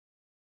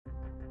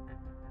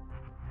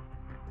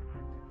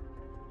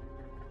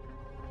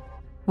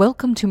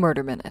Welcome to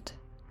Murder Minute.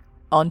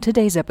 On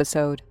today's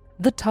episode,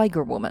 the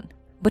Tiger Woman.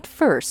 But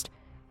first,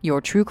 your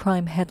true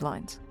crime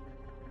headlines.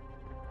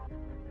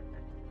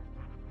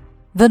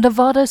 The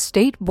Nevada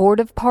State Board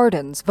of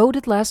Pardons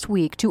voted last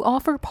week to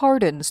offer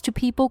pardons to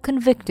people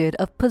convicted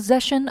of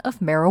possession of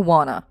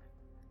marijuana.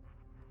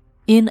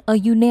 In a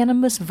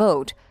unanimous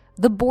vote,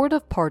 the Board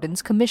of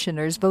Pardons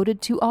commissioners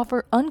voted to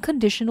offer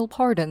unconditional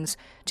pardons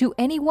to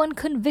anyone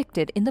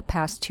convicted in the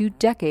past 2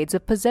 decades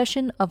of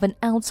possession of an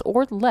ounce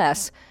or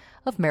less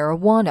of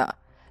marijuana.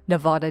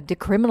 Nevada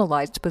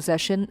decriminalized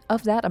possession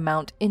of that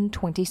amount in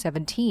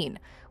 2017,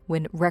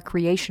 when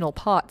recreational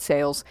pot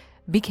sales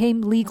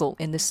became legal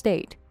in the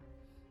state.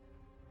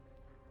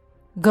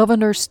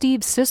 Governor Steve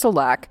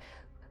Sisolak,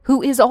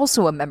 who is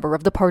also a member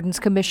of the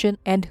Pardons Commission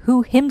and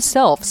who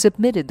himself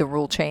submitted the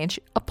rule change,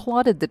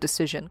 applauded the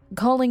decision,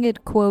 calling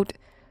it, quote,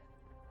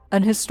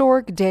 an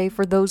historic day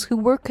for those who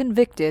were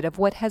convicted of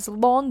what has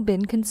long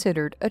been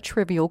considered a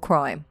trivial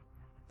crime.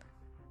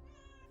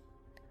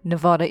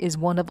 Nevada is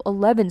one of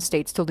 11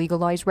 states to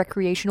legalize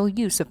recreational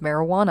use of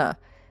marijuana.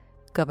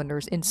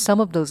 Governors in some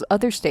of those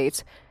other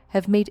states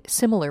have made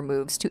similar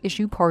moves to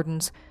issue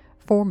pardons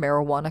for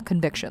marijuana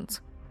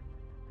convictions.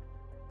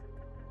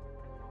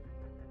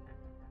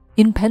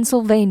 In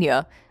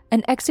Pennsylvania,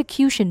 an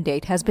execution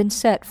date has been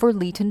set for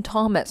Leighton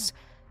Thomas,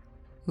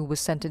 who was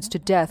sentenced to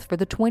death for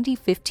the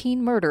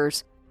 2015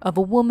 murders of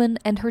a woman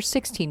and her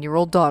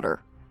 16-year-old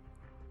daughter.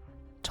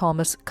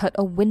 Thomas cut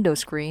a window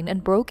screen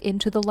and broke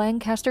into the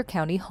Lancaster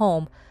County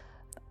home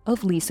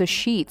of Lisa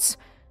Sheets,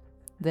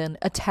 then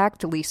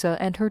attacked Lisa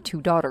and her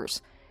 2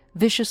 daughters,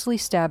 viciously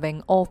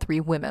stabbing all 3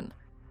 women.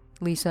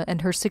 Lisa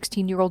and her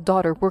 16-year-old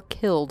daughter were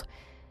killed,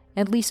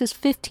 and Lisa's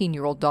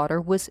 15-year-old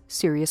daughter was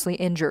seriously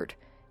injured.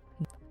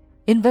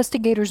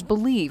 Investigators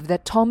believe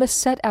that Thomas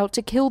set out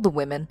to kill the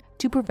women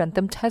to prevent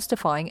them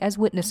testifying as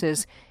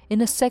witnesses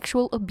in a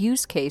sexual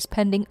abuse case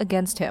pending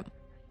against him.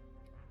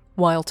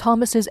 While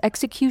Thomas's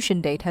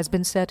execution date has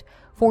been set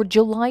for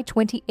July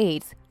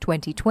 28,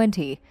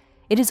 2020,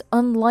 it is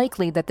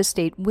unlikely that the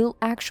state will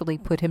actually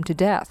put him to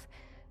death.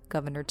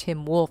 Governor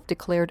Tim Wolf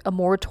declared a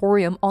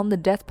moratorium on the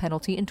death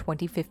penalty in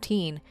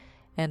 2015,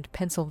 and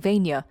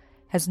Pennsylvania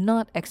has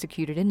not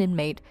executed an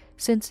inmate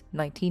since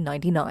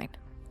 1999.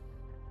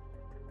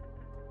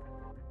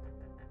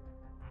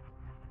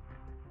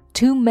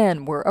 2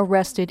 men were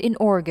arrested in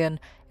Oregon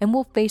and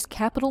will face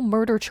capital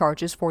murder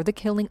charges for the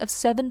killing of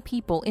 7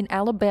 people in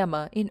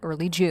Alabama in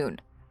early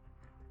June.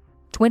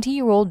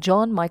 20-year-old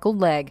John Michael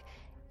Legg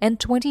and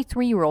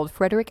 23-year-old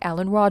Frederick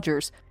Allen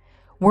Rogers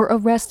were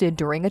arrested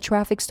during a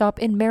traffic stop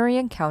in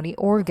Marion County,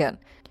 Oregon.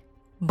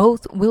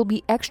 Both will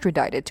be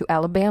extradited to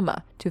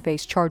Alabama to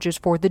face charges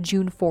for the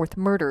June 4th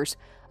murders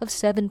of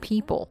 7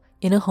 people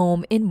in a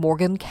home in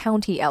Morgan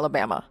County,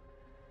 Alabama.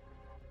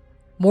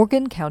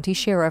 Morgan County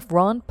Sheriff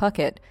Ron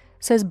Puckett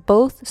says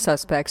both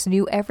suspects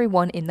knew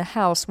everyone in the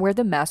house where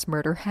the mass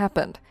murder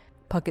happened.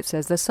 Puckett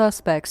says the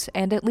suspects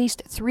and at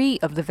least 3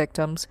 of the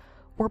victims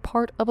were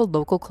part of a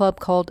local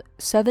club called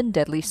 7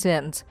 Deadly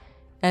Sins,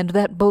 and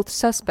that both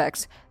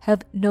suspects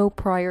have no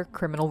prior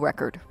criminal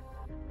record.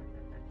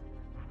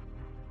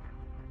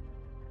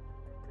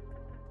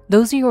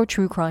 Those are your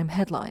true crime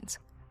headlines.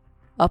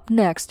 Up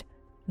next,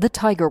 the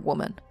Tiger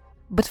Woman.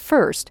 But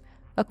first,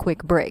 a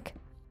quick break.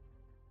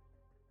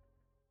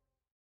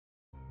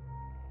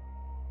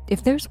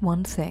 If there's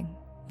one thing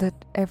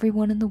that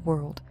everyone in the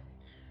world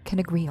can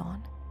agree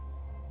on,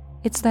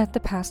 it's that the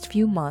past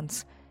few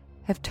months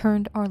have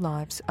turned our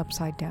lives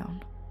upside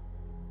down.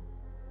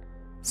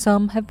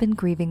 Some have been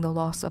grieving the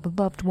loss of a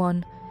loved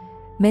one,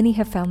 many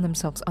have found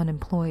themselves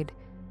unemployed,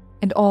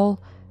 and all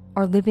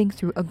are living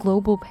through a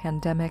global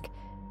pandemic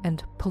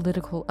and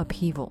political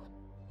upheaval.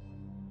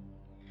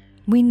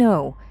 We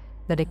know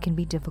that it can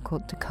be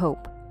difficult to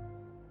cope.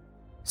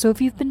 So if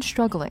you've been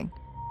struggling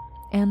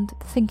and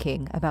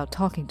thinking about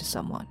talking to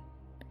someone,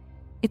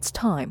 it's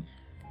time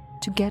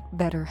to get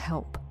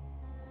BetterHelp.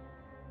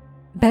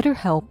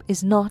 BetterHelp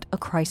is not a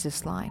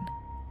crisis line.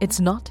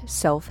 It's not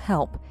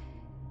self-help.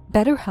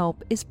 BetterHelp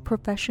is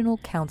professional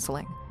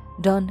counseling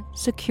done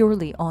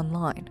securely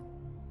online.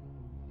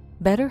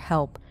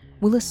 BetterHelp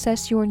will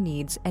assess your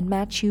needs and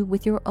match you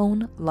with your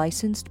own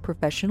licensed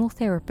professional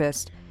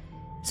therapist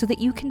so that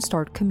you can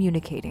start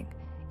communicating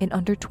in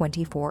under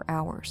 24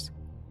 hours.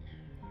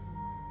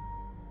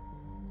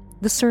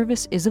 The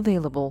service is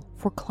available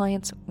for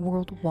clients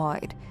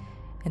worldwide,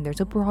 and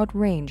there's a broad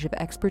range of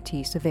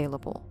expertise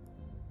available.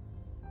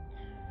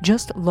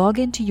 Just log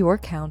into your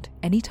account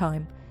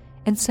anytime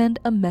and send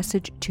a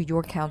message to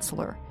your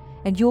counselor,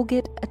 and you'll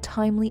get a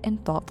timely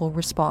and thoughtful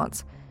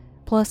response.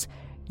 Plus,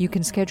 you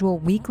can schedule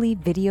weekly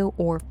video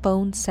or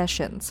phone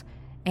sessions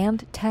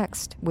and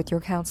text with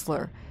your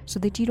counselor so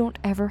that you don't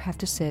ever have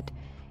to sit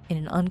in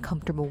an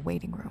uncomfortable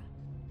waiting room.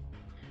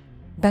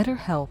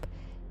 BetterHelp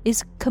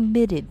is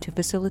committed to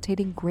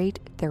facilitating great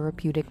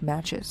therapeutic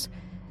matches,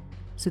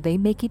 so they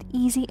make it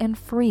easy and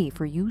free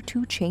for you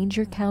to change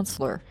your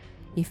counselor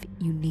if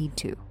you need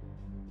to.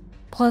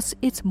 Plus,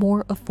 it's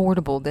more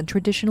affordable than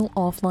traditional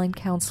offline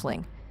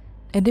counseling,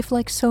 and if,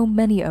 like so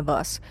many of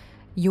us,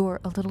 You're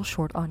a little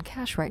short on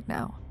cash right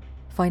now.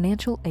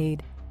 Financial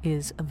aid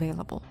is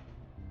available.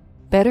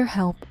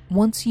 BetterHelp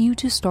wants you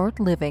to start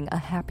living a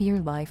happier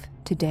life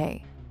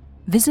today.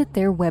 Visit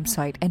their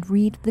website and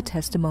read the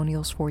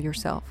testimonials for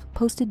yourself,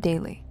 posted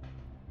daily.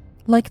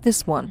 Like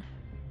this one,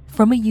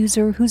 from a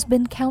user who's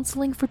been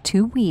counseling for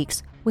 2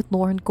 weeks with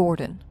Lauren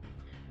Gordon.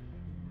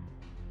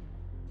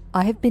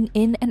 I have been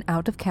in and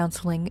out of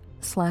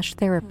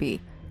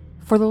counseling/therapy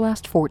for the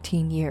last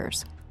 14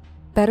 years.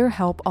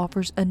 BetterHelp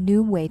offers a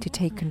new way to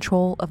take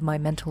control of my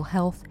mental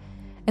health,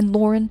 and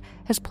Lauren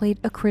has played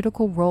a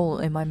critical role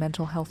in my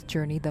mental health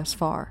journey thus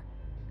far.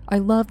 I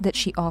love that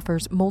she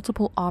offers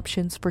multiple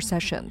options for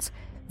sessions,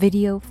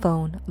 video,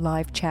 phone,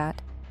 live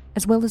chat,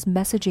 as well as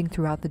messaging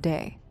throughout the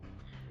day.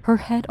 Her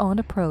head-on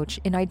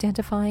approach in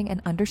identifying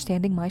and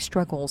understanding my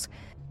struggles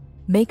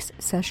makes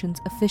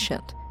sessions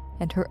efficient,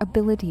 and her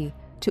ability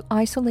to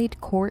isolate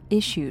core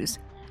issues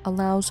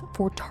allows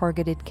for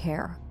targeted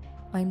care.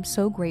 I'm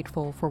so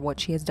grateful for what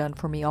she has done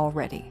for me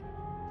already.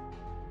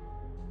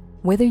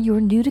 Whether you're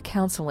new to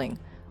counseling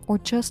or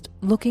just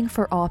looking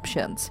for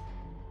options,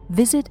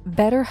 visit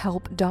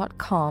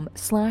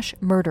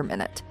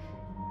betterhelp.com/murderminute.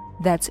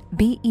 That's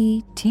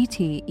BETTERHELP,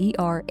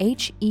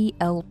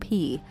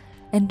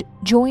 and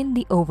join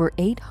the over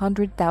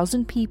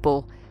 800,000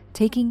 people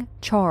taking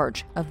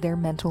charge of their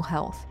mental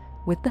health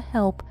with the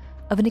help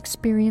of an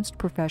experienced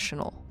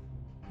professional.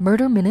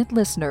 Murder Minute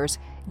listeners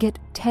get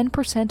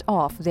 10%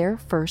 off their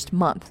first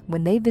month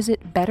when they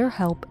visit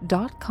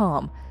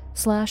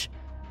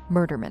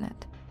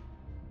betterhelp.com/murderminute.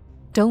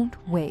 Don't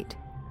wait.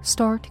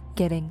 Start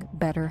getting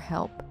better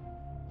help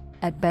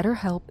at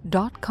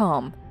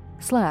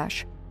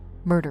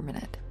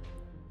betterhelp.com/murderminute.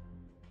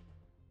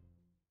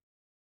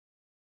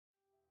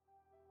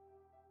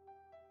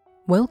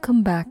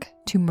 Welcome back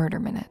to Murder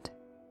Minute.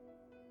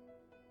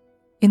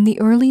 In the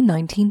early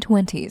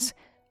 1920s,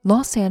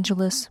 Los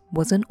Angeles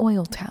was an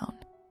oil town,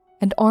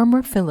 and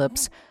Armour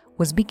Phillips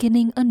was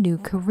beginning a new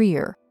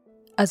career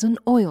as an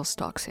oil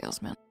stock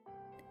salesman.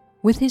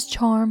 With his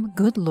charm,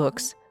 good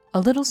looks,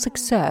 a little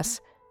success,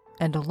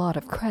 and a lot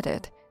of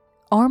credit,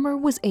 Armour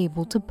was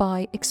able to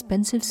buy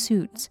expensive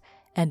suits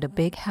and a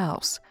big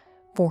house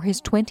for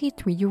his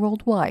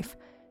 23-year-old wife,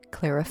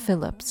 Clara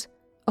Phillips,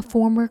 a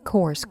former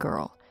chorus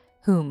girl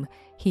whom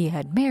he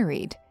had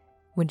married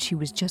when she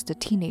was just a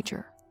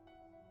teenager.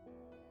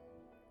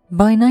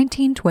 By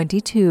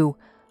 1922,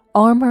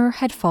 Armour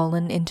had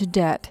fallen into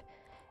debt,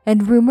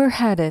 and rumor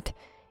had it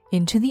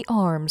into the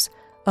arms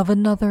of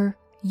another,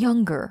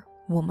 younger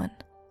woman.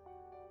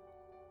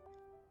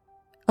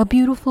 A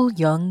beautiful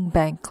young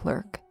bank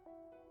clerk,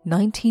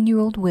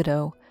 19-year-old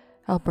widow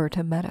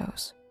Alberta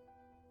Meadows.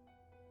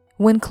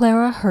 When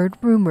Clara heard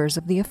rumors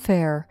of the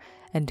affair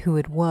and who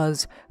it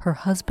was her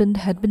husband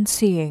had been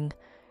seeing,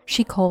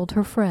 she called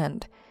her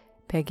friend,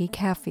 Peggy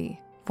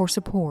Caffey, for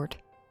support.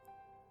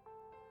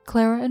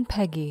 Clara and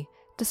Peggy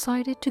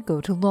decided to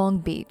go to Long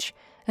Beach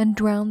and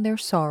drown their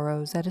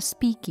sorrows at a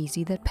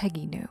speakeasy that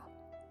Peggy knew.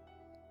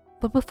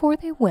 But before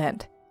they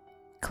went,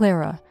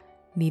 Clara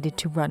needed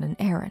to run an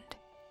errand.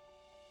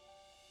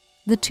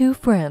 The two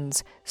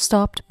friends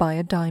stopped by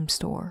a dime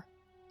store,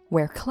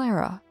 where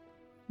Clara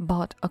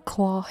bought a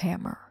claw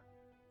hammer.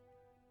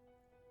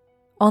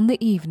 On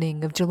the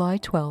evening of July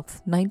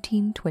 12,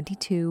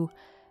 1922,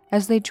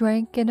 as they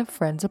drank in a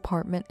friend's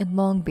apartment in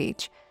Long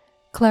Beach,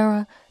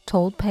 Clara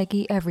told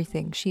Peggy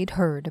everything she had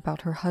heard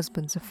about her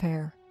husband's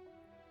affair,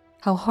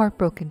 how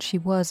heartbroken she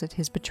was at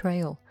his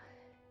betrayal,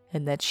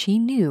 and that she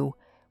knew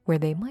where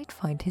they might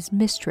find his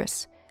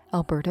mistress,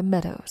 Alberta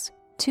Meadows,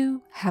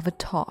 to have a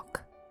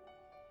talk.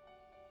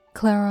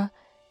 Clara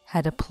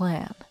had a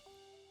plan.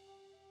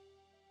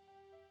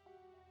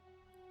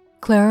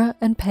 Clara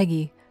and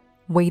Peggy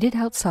waited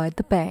outside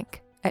the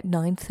bank at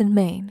 9th and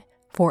Main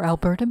for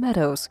Alberta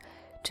Meadows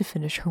to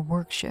finish her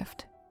work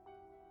shift.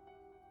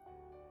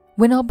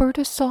 When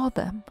Alberta saw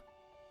them,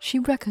 she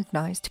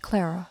recognized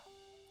Clara.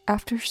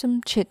 After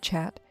some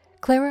chit-chat,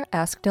 Clara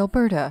asked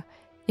Alberta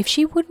if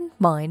she wouldn't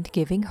mind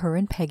giving her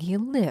and Peggy a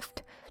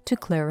lift to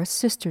Clara's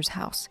sister's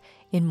house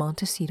in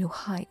Montecito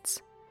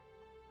Heights.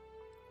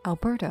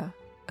 Alberta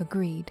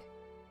agreed.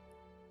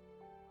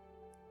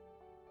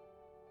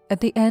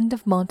 At the end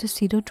of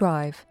Montecito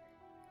Drive,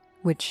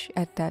 which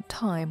at that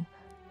time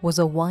was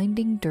a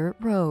winding dirt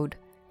road,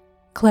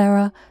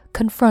 Clara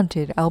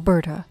confronted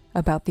Alberta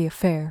about the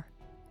affair.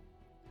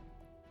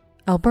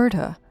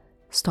 Alberta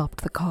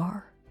stopped the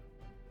car.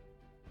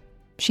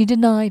 She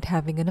denied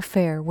having an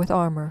affair with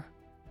Armour.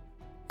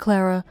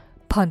 Clara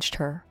punched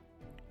her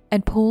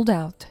and pulled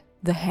out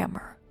the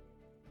hammer.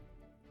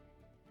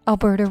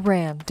 Alberta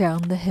ran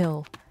down the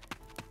hill,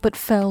 but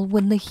fell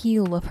when the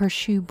heel of her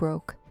shoe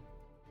broke.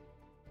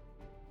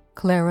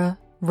 Clara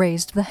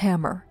raised the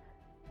hammer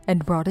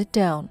and brought it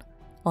down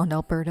on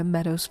Alberta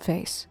Meadows'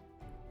 face,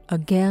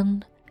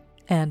 again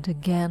and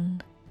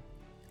again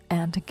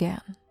and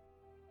again.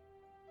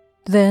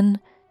 Then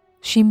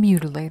she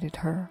mutilated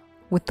her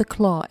with the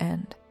claw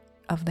end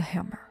of the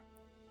hammer.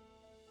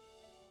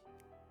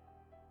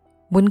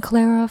 When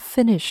Clara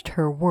finished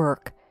her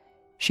work,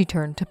 she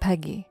turned to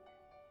Peggy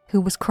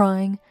who was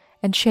crying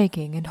and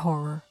shaking in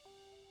horror.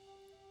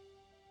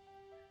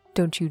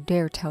 "Don't you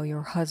dare tell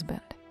your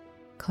husband,"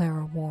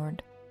 Clara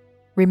warned.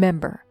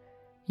 "Remember,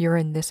 you're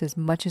in this as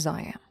much as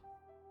I am."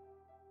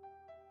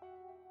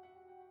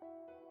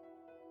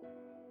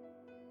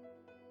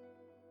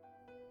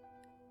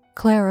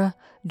 Clara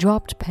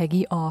dropped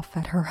Peggy off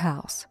at her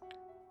house,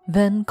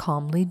 then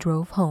calmly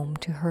drove home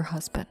to her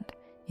husband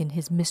in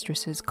his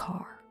mistress's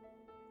car.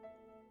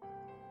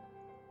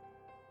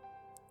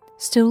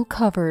 Still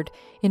covered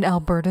in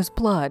Alberta's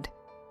blood,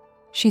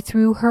 she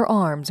threw her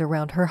arms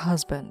around her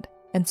husband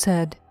and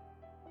said,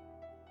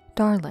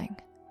 "Darling,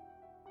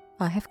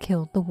 I have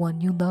killed the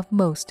one you love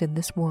most in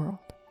this world.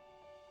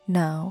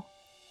 Now,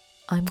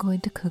 I'm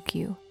going to cook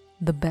you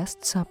the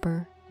best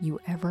supper you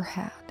ever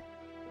had."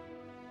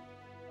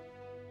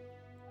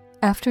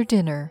 After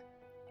dinner,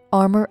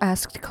 Armour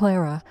asked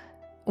Clara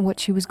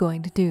what she was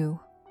going to do.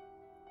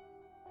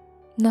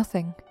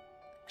 "Nothing,"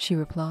 she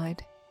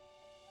replied.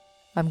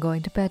 "I'm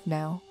going to bed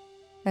now,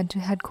 and to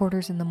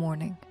headquarters in the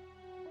morning."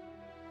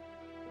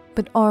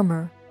 But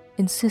Armour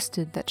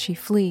insisted that she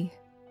flee.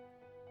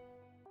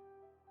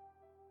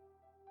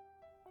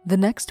 The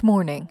next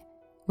morning,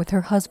 with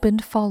her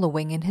husband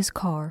following in his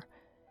car,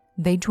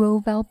 they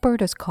drove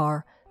Alberta's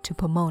car to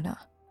Pomona,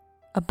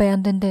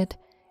 abandoned it,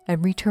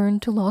 and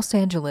returned to Los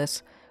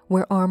Angeles,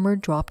 where Armour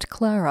dropped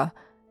Clara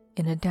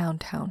in a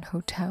downtown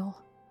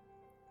hotel.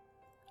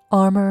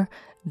 Armour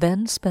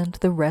then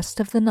spent the rest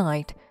of the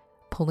night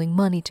pulling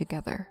money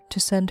together to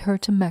send her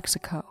to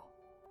Mexico.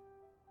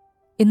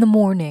 In the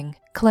morning,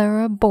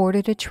 Clara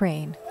boarded a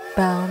train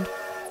bound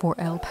for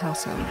El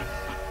Paso.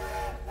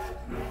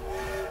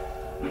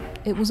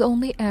 It was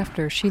only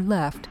after she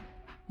left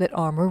that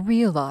Armour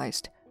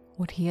realized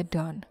what he had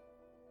done.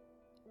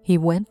 He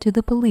went to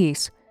the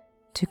police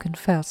to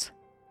confess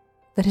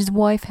that his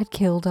wife had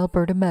killed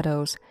Alberta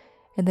Meadows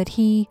and that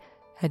he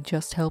had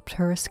just helped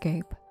her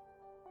escape.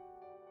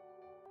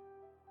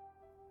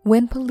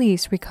 When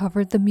police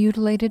recovered the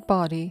mutilated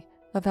body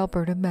of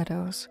Alberta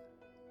Meadows,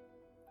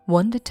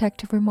 one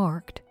detective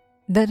remarked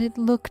that it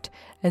looked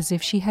as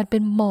if she had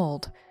been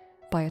mauled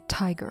by a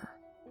tiger.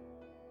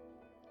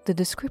 The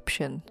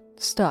description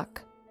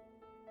stuck.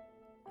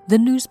 The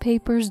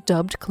newspapers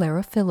dubbed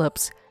Clara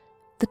Phillips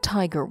the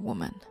Tiger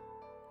Woman,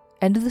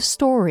 and the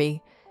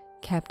story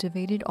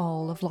captivated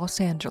all of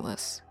Los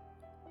Angeles.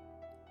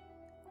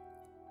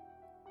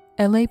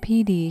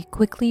 LAPD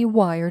quickly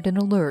wired an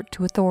alert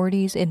to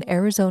authorities in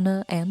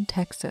Arizona and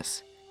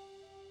Texas,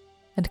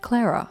 and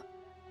Clara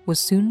was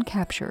soon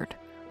captured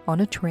on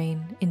a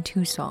train in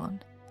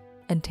Tucson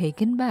and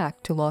taken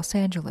back to Los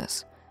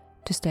Angeles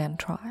to stand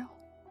trial.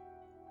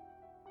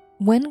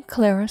 When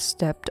Clara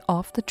stepped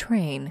off the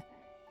train,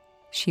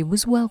 she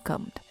was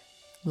welcomed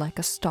like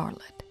a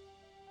starlet.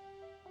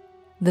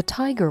 The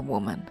Tiger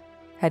Woman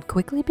had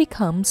quickly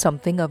become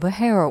something of a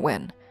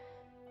heroine,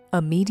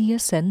 a media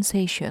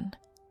sensation,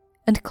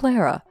 and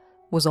Clara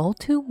was all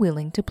too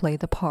willing to play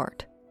the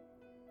part.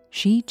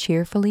 She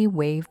cheerfully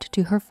waved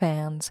to her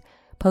fans,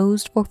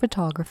 posed for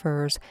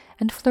photographers,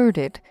 and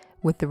flirted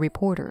with the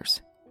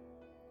reporters.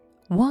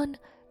 One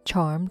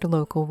charmed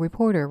local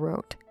reporter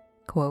wrote,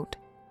 quote,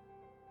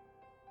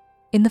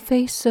 "In the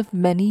face of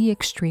many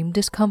extreme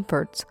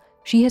discomforts,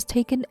 she has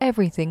taken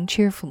everything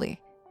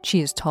cheerfully.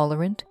 She is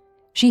tolerant.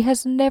 She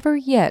has never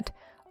yet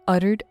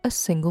uttered a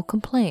single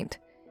complaint,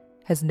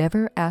 has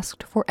never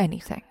asked for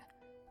anything,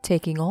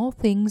 taking all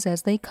things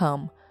as they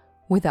come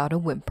without a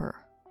whimper."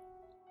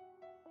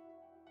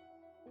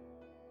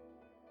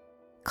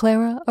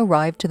 Clara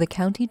arrived to the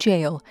county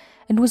jail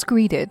and was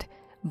greeted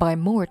by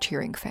more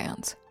cheering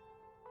fans.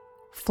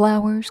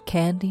 Flowers,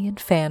 candy, and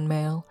fan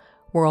mail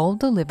were all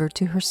delivered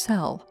to her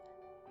cell,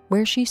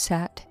 where she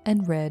sat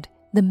and read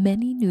the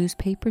many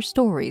newspaper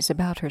stories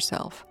about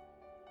herself.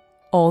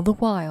 All the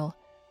while,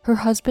 her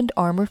husband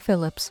Armour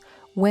Phillips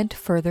went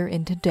further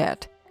into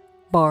debt,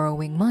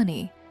 borrowing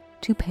money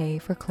to pay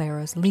for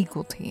Clara's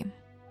legal team.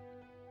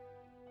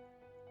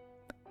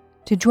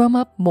 To drum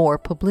up more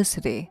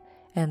publicity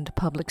and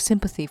public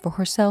sympathy for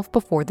herself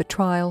before the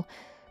trial,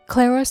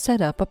 Clara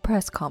set up a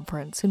press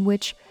conference in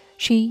which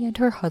she and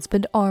her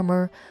husband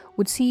Armour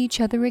would see each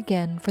other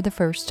again for the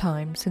first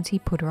time since he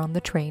put her on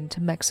the train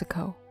to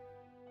Mexico.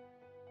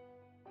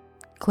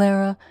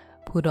 Clara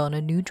put on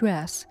a new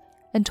dress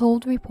and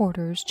told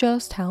reporters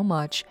just how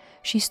much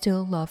she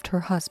still loved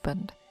her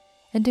husband,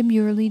 and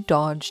demurely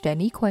dodged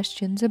any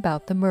questions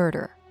about the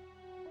murder.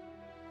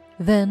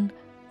 Then,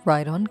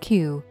 right on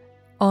cue,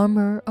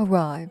 Armour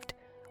arrived,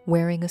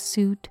 wearing a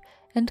suit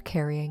and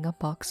carrying a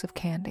box of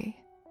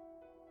candy.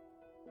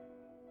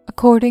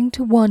 According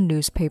to one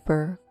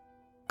newspaper,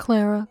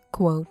 Clara,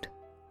 quote,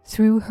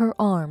 threw her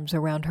arms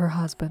around her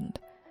husband.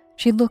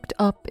 She looked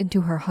up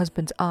into her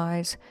husband's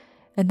eyes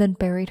and then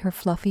buried her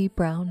fluffy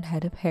brown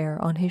head of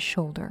hair on his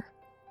shoulder.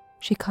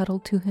 She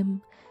cuddled to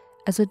him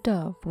as a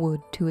dove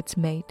would to its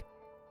mate,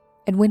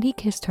 and when he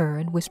kissed her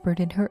and whispered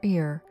in her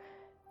ear,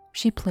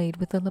 she played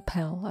with the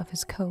lapel of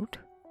his coat.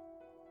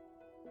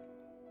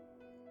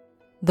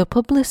 The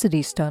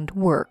publicity stunt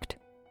worked.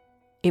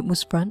 It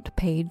was front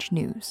page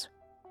news.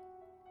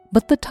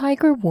 But the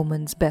Tiger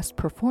Woman's best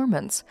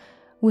performance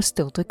was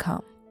still to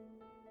come.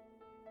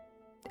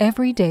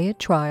 Every day at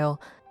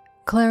trial,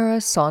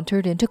 Clara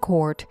sauntered into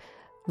court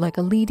like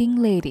a leading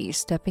lady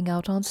stepping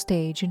out on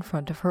stage in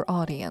front of her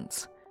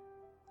audience.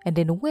 And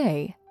in a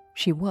way,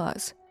 she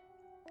was.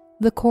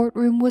 The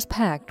courtroom was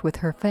packed with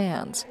her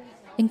fans,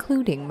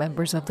 including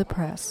members of the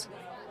press.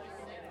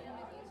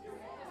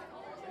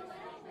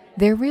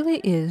 "There really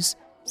is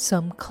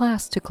some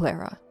class to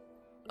Clara,"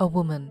 a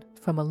woman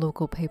from a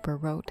local paper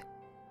wrote.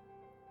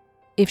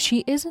 "If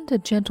she isn't a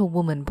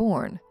gentlewoman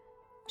born,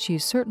 she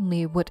is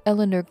certainly what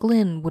Eleanor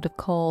Glynn would have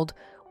called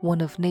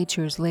one of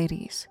nature's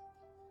ladies."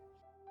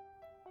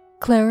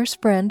 Clara's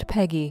friend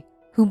Peggy,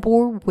 who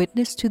bore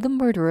witness to the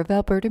murder of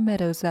Alberta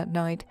Meadows that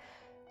night,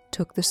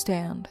 took the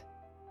stand.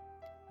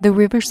 The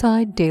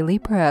Riverside Daily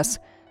Press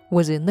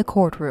was in the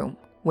courtroom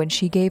when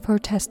she gave her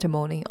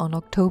testimony on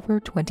October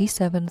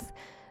 27,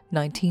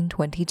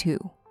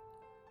 1922.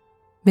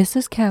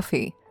 Mrs.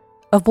 Caffey,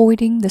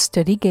 avoiding the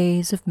steady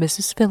gaze of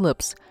Mrs.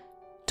 Phillips,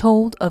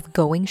 told of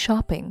going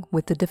shopping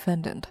with the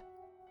defendant.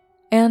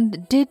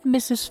 "And did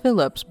Mrs.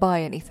 Phillips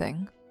buy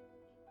anything?"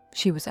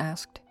 she was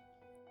asked.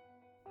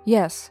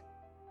 "Yes,"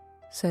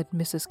 said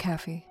Mrs.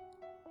 Caffey.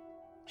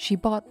 "She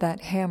bought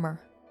that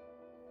hammer."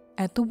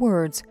 At the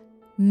words,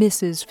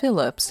 Mrs.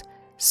 Phillips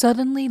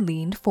suddenly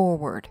leaned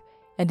forward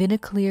and in a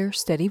clear,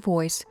 steady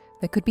voice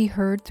that could be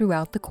heard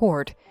throughout the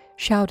court,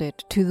 shouted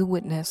to the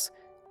witness,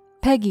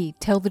 "Peggy,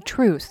 tell the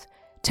truth.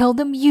 Tell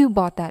them you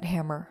bought that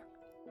hammer."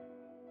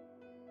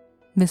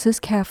 Mrs.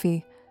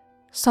 Caffey,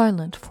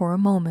 silent for a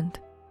moment,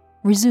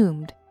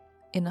 resumed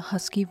in a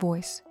husky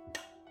voice.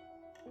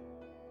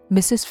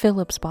 "Mrs.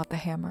 Phillips bought the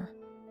hammer,"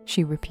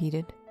 she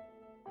repeated.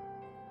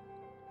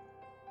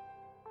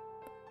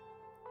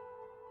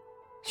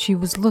 "She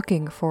was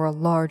looking for a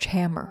large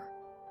hammer,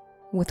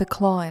 with a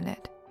claw in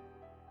it.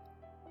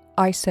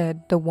 I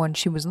said the one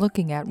she was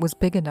looking at was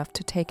big enough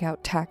to take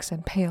out tacks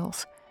and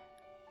pails."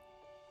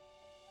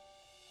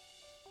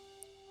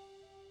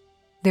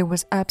 There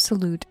was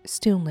absolute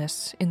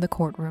stillness in the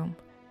courtroom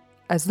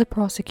as the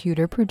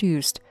prosecutor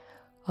produced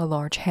a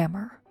large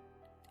hammer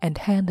and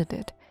handed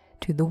it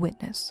to the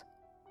witness.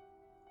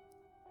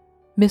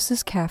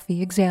 Mrs.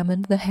 Caffey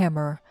examined the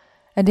hammer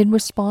and in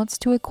response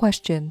to a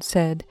question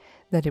said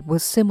that it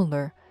was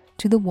similar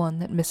to the one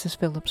that Mrs.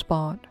 Phillips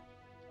bought.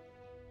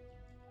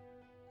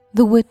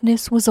 The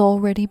witness was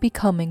already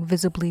becoming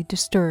visibly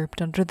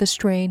disturbed under the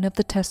strain of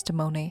the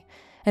testimony,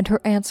 and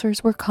her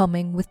answers were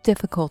coming with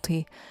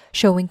difficulty,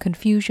 showing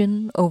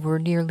confusion over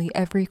nearly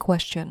every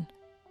question.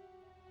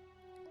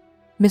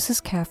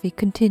 Mrs. Caffey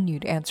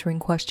continued answering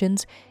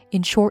questions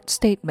in short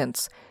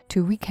statements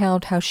to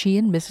recount how she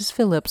and Mrs.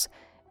 Phillips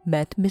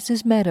met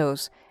Mrs.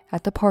 Meadows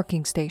at the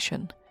parking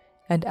station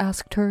and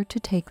asked her to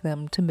take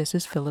them to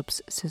Mrs.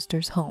 Phillips'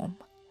 sister's home.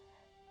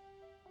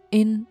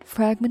 In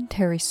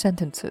fragmentary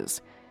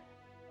sentences,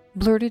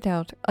 blurted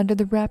out under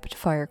the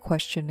rapid-fire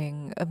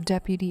questioning of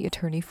Deputy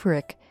Attorney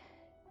Frick,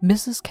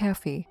 Mrs.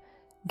 Caffey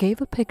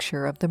gave a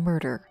picture of the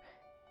murder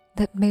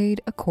that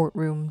made a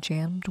courtroom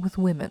jammed with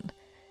women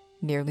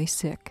nearly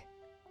sick.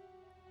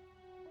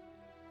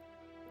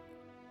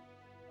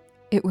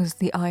 It was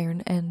the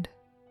iron end.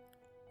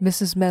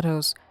 Mrs.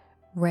 Meadows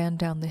ran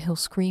down the hill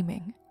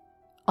screaming.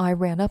 I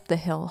ran up the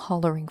hill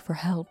hollering for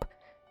help.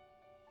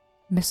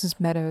 Mrs.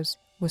 Meadows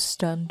was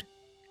stunned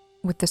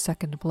with the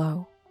second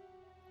blow.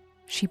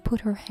 She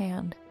put her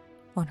hand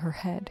on her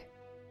head.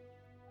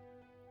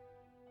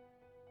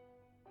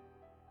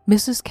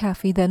 Mrs.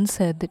 Caffey then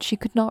said that she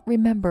could not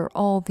remember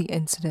all the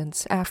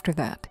incidents after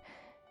that.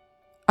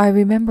 "I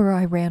remember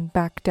I ran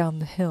back down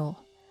the hill.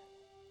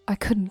 I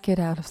couldn't get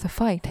out of the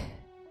fight.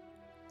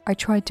 I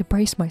tried to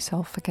brace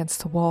myself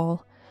against the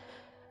wall.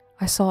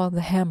 I saw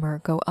the hammer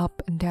go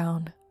up and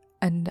down,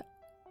 and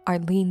I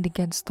leaned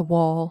against the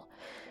wall.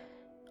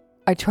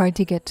 I tried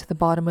to get to the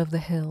bottom of the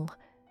hill,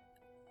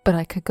 but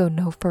I could go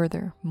no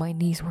further. My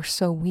knees were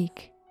so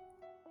weak."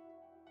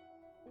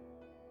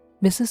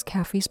 Mrs.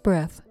 Caffey's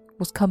breath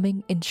was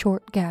coming in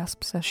short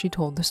gasps as she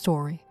told the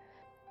story,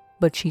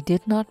 but she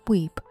did not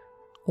weep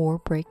or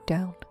break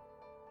down.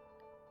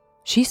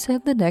 She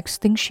said the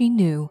next thing she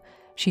knew,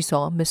 she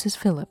saw Mrs.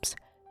 Phillips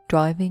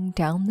driving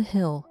down the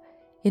hill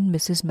in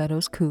Mrs.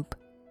 Meadows' coupe,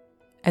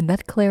 and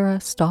that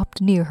Clara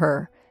stopped near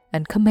her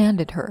and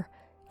commanded her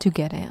to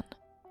get in.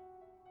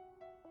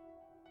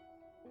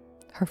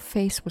 Her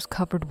face was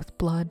covered with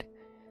blood.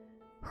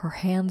 Her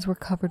hands were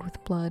covered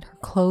with blood. Her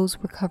clothes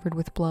were covered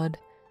with blood,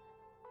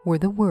 were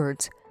the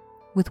words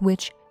with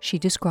which she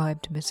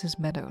described Mrs.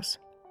 Meadows.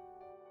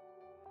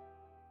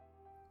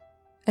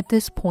 At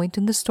this point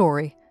in the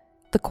story,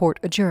 the court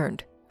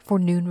adjourned for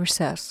noon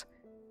recess,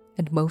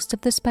 and most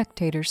of the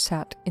spectators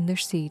sat in their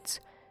seats,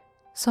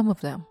 some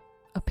of them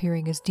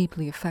appearing as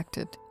deeply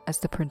affected as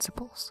the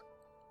principals.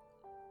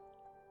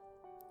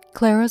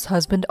 Clara's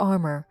husband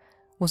Armour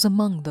was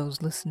among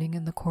those listening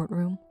in the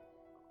courtroom,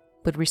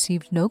 but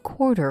received no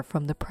quarter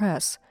from the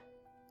press,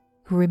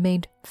 who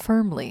remained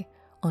firmly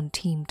on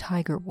Team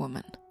Tiger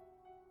Woman.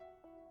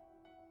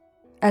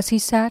 As he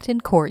sat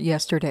in court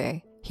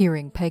yesterday,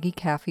 hearing Peggy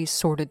Caffey's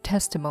sordid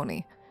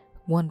testimony,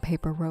 one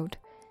paper wrote,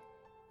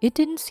 "It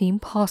didn't seem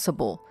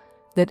possible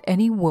that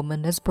any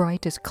woman as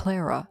bright as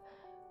Clara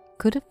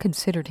could have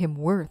considered him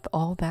worth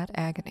all that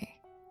agony."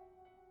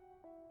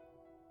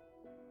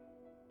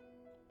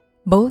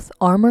 Both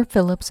Armour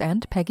Phillips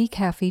and Peggy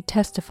Caffey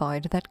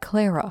testified that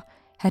Clara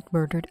had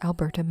murdered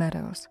Alberta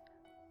Meadows.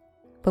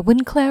 But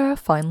when Clara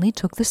finally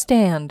took the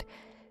stand,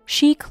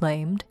 she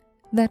claimed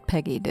that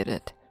Peggy did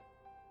it.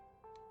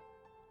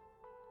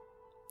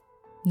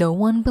 No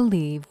one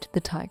believed the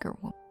Tiger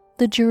Woman.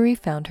 The jury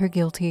found her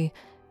guilty,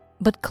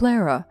 but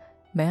Clara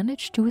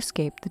managed to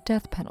escape the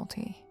death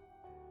penalty.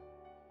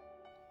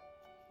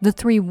 The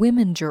 3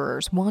 women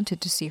jurors wanted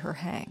to see her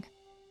hang,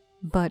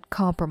 but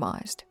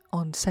compromised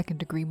on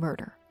second-degree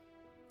murder,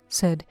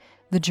 said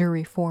the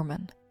jury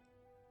foreman.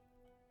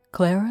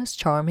 Clara's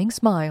charming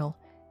smile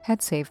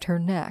had saved her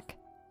neck.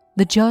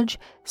 The judge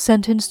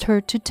sentenced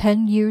her to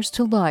 10 years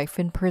to life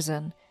in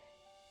prison,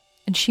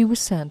 and she was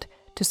sent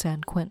to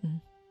San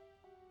Quentin.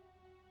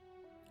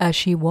 As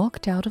she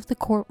walked out of the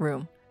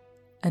courtroom,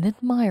 an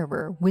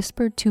admirer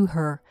whispered to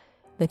her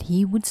that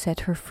he would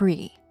set her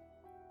free.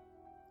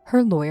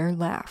 Her lawyer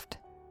laughed.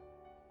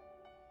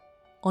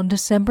 On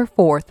December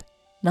 4th,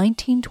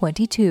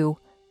 1922,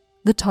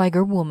 the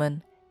Tiger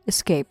Woman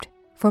escaped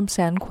from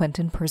San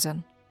Quentin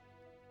prison.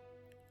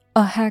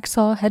 A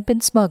hacksaw had been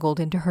smuggled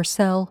into her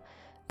cell,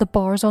 the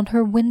bars on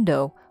her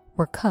window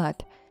were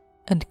cut,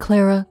 and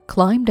Clara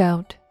climbed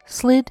out,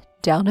 slid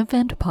down a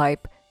vent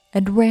pipe,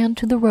 and ran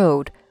to the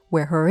road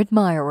where her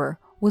admirer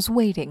was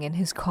waiting in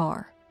his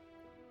car.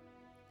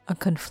 A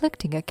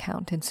conflicting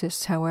account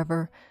insists,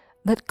 however,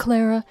 that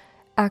Clara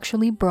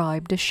actually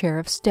bribed a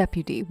sheriff's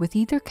deputy with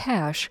either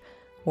cash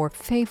or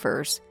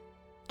favors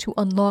to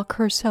unlock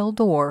her cell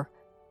door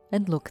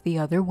and look the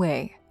other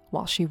way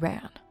while she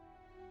ran.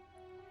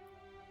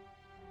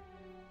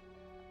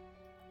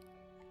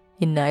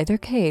 In neither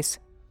case,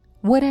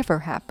 whatever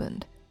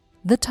happened,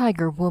 the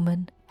Tiger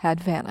Woman had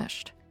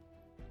vanished.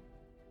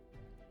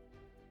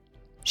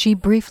 She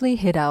briefly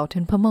hid out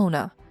in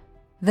Pomona.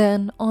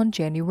 Then, on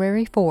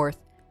January 4th,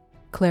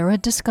 Clara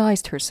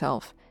disguised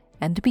herself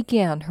and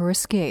began her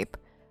escape,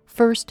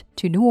 first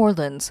to New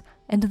Orleans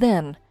and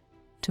then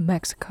to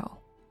Mexico.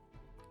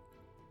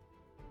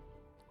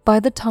 By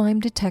the time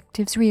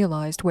detectives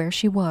realized where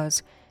she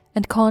was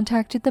and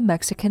contacted the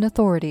Mexican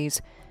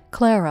authorities,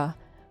 Clara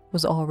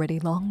was already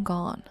long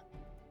gone.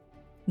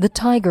 The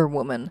Tiger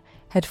Woman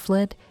had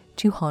fled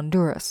to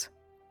Honduras,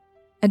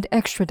 and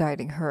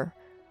extraditing her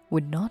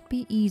would not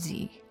be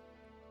easy.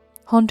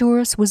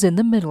 Honduras was in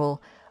the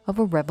middle of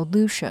a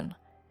revolution,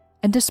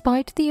 and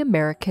despite the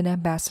American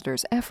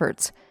ambassador's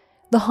efforts,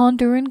 the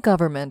Honduran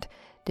government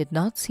did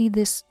not see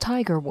this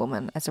Tiger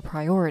Woman as a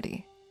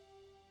priority.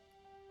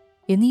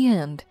 In the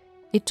end,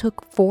 it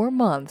took 4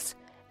 months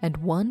and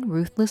one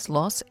ruthless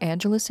Los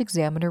Angeles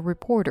Examiner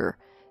reporter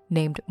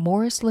named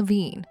Morris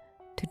Levine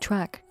to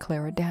track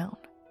Clara down.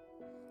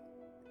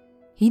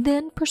 He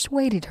then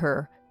persuaded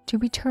her to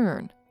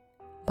return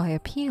by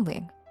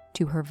appealing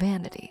to her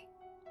vanity.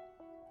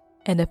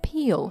 An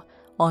appeal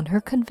on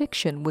her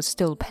conviction was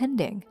still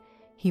pending,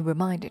 he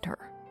reminded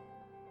her.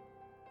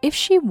 If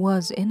she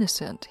was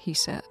innocent, he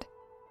said,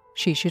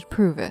 she should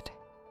prove it.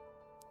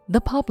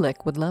 The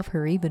public would love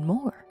her even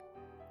more.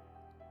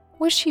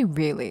 Was she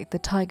really the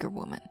Tiger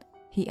Woman,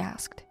 he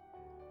asked,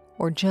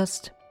 or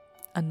just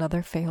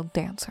another failed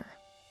dancer?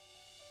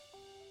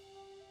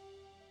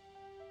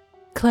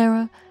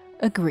 Clara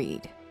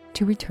agreed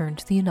to return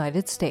to the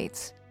United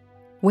States,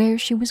 where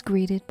she was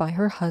greeted by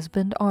her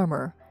husband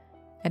Armour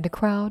and a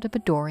crowd of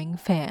adoring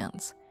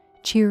fans,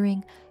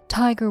 cheering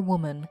 "Tiger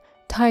Woman,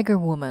 Tiger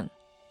Woman,"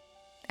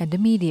 and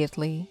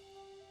immediately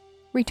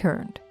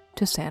returned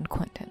to San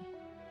Quentin.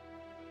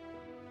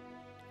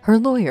 Her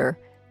lawyer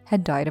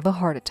had died of a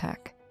heart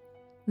attack.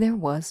 There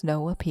was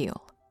no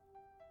appeal.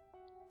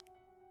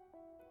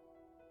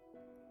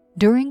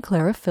 During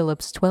Clara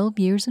Phillips' 12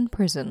 years in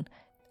prison,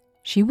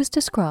 she was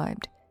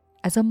described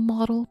as a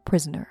model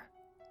prisoner.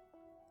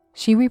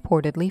 She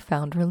reportedly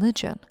found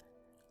religion,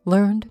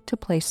 learned to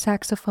play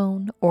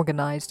saxophone,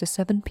 organized a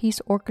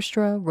 7-piece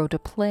orchestra, wrote a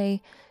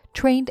play,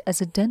 trained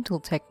as a dental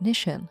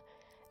technician,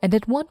 and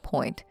at one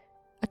point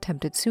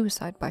attempted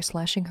suicide by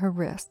slashing her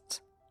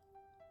wrists.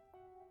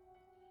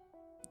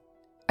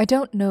 "I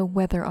don't know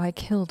whether I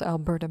killed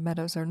Alberta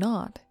Meadows or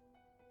not,"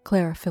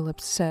 Clara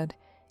Phillips said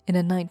in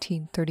a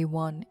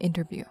 1931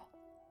 interview.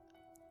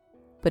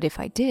 "But if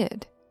I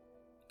did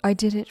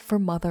it for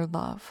mother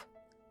love.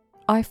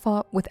 I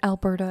fought with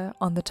Alberta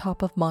on the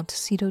top of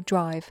Montecito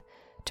Drive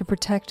to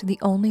protect the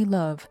only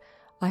love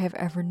I have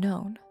ever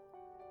known.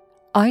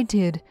 I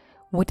did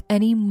what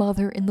any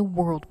mother in the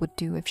world would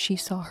do if she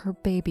saw her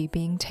baby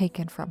being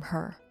taken from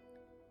her.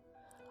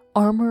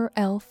 Armour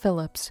L.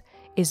 Phillips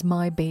is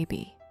my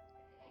baby.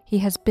 He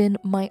has been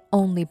my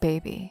only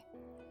baby.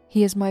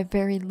 He is my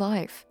very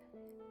life.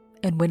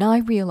 And when I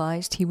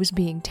realized he was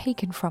being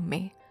taken from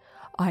me,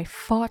 I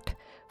fought,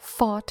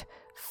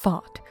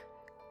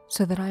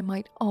 so that I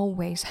might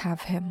always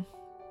have him."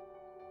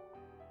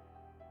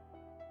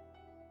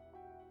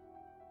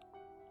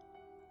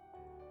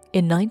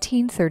 In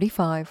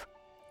 1935,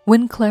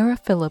 when Clara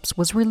Phillips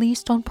was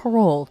released on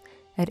parole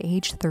at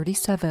age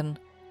 37,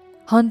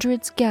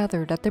 hundreds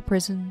gathered at the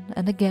prison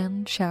and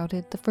again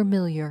shouted the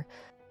familiar,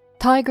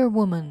 "Tiger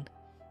Woman!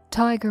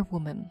 Tiger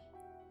Woman!"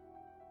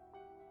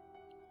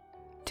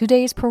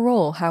 Today's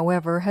parole,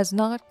 however, has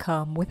not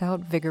come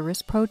without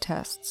vigorous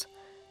protests,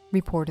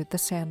 reported the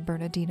San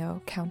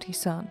Bernardino County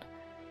Sun.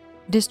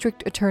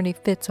 District Attorney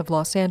Fitz of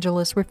Los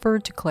Angeles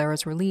referred to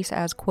Clara's release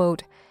as,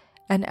 quote,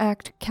 "an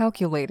act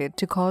calculated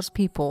to cause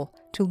people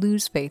to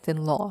lose faith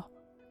in law."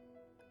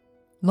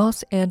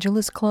 Los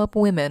Angeles Club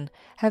women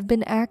have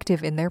been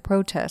active in their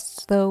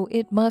protests, though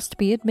it must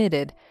be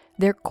admitted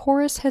their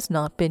chorus has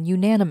not been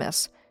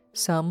unanimous,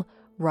 some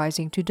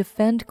rising to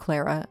defend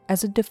Clara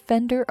as a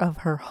defender of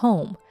her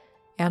home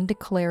and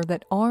declare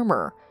that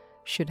Armour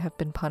should have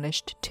been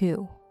punished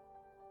too.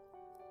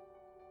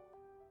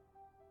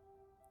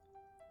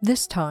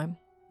 This time,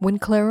 when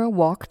Clara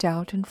walked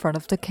out in front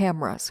of the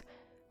cameras,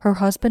 her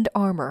husband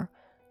Armour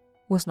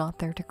was not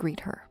there to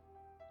greet her.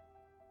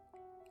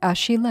 As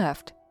she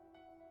left,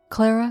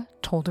 Clara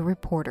told a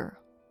reporter,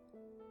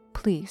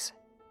 "Please,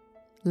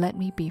 let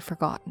me be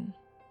forgotten."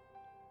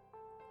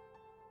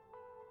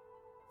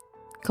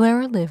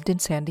 Clara lived in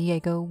San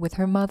Diego with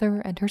her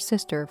mother and her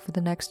sister for the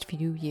next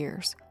few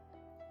years.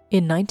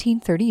 In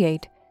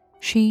 1938,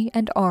 she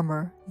and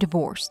Armour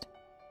divorced.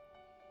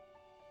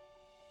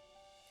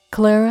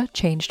 Clara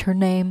changed her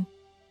name,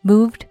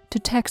 moved to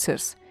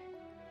Texas,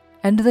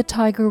 and the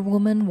Tiger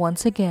Woman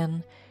once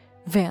again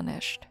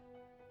vanished,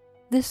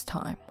 this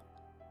time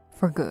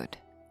for good.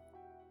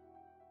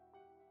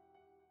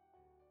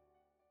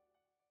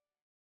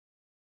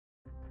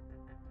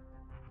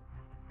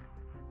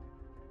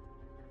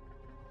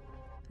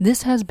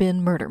 This has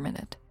been Murder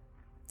Minute.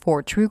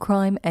 For true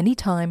crime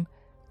anytime,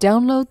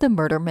 download the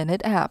Murder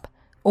Minute app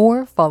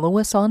or follow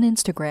us on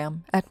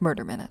Instagram at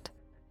Murder Minute.